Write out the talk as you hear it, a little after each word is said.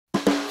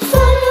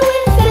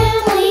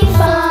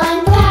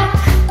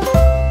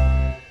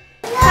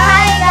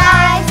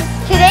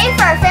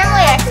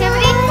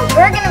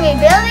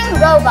building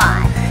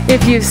robots.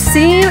 If you've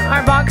seen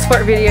our box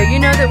fort video, you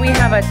know that we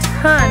have a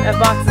ton of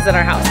boxes in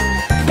our house.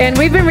 And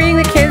we've been reading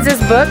the kids this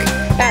book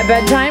at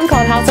bedtime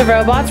called House of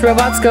Robots,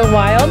 Robots Go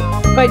Wild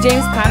by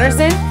James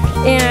Patterson.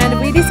 And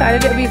we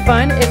decided it would be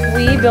fun if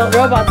we built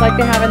robots like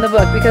they have in the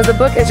book, because the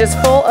book is just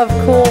full of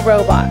cool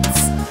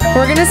robots.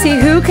 We're gonna see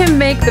who can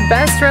make the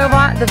best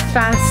robot the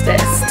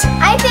fastest.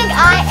 I think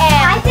I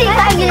am. I think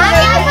I'm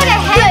gonna put a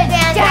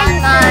headband on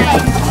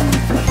mine.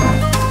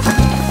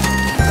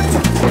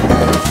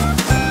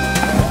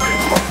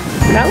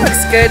 That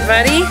looks good,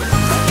 buddy.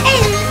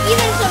 And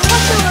even some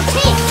little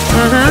pink.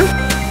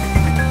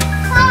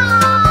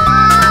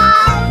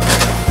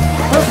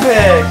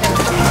 Perfect.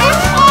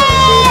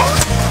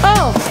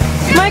 Oh,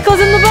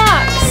 Michael's in the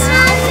box.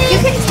 You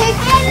can take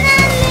it.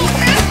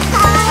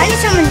 I need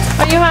someone.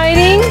 Are you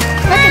hiding?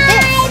 Look at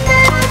this.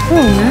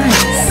 Oh,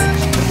 nice.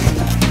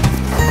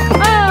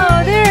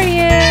 Oh, there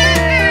he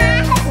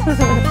is.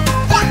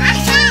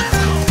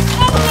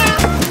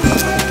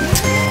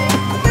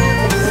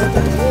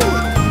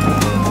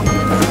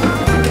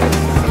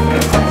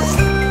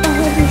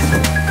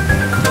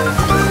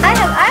 I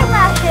have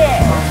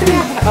eyelashes.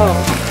 Oh.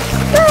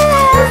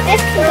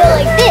 This can go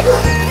like this.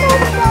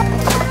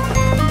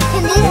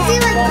 Can these be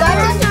like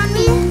buttons on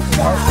me?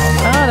 Oh,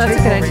 that's a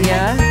good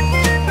idea.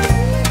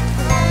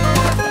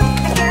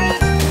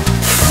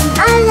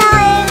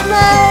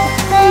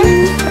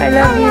 I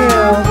love you.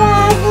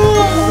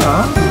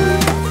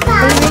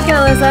 What are you making,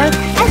 Alyssa?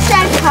 A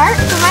sad heart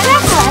for my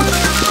necklace.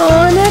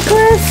 Oh, a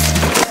necklace.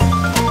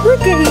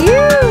 Look at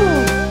you.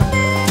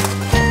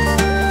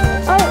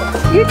 Oh,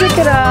 you took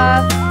it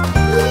off.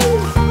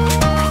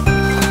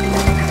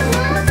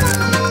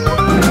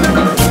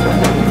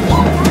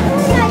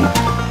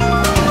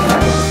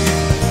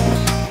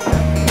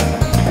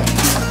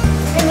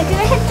 And look at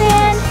the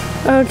headband.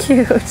 Oh,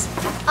 cute.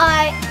 I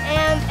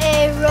am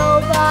a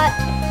robot.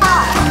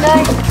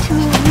 Nice to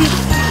meet you.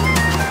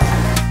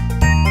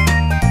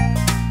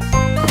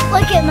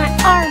 Look at my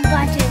arm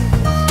buttons.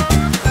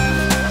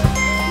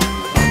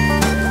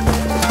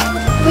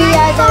 We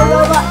are the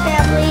robot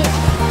family.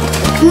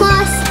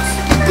 Must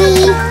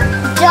be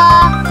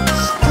destroyed.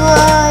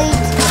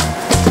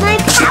 My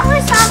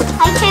power's off.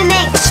 I can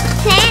make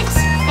plants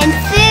and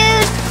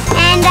food,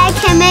 and I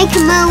can make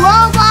more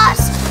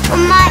robots.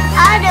 My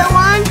other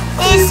one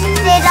is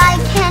that I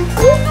can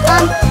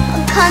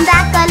come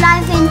back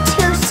alive in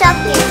 2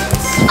 seconds.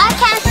 I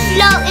can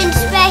float in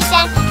space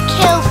and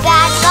kill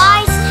bad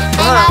guys,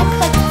 and I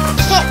could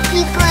hit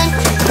people in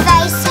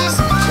faces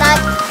like...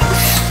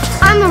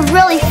 I'm a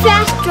really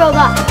fast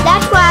robot.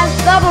 That's why I have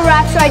bubble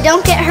wrap so I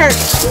don't get hurt.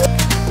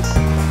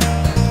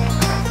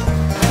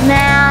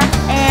 Math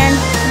and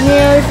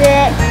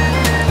music.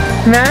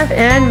 Math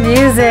and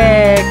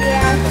music.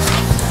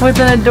 Yeah. With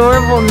an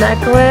adorable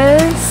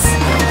necklace.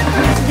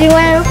 Do you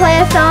want to play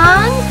a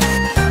song?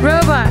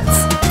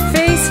 Robots,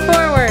 face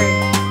forward.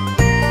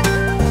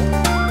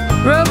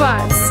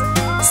 Robots,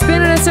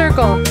 spin in a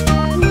circle.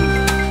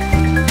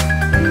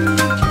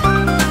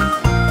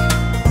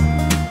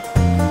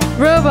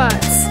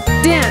 Robots,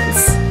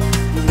 dance.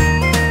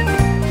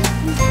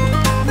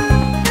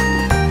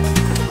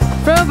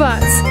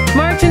 Robots,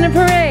 march in a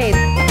parade.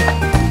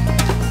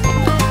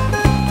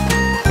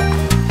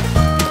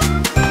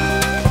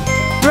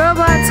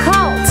 Robots,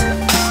 halt.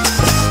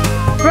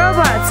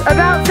 Robots,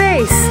 about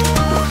face.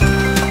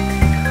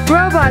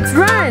 Robots,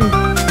 run.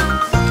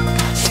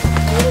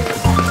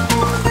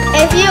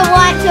 If you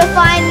want to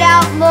find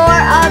out more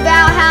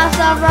about House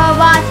of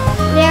Robots,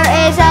 there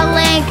is a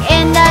link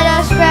in the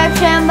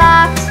description box.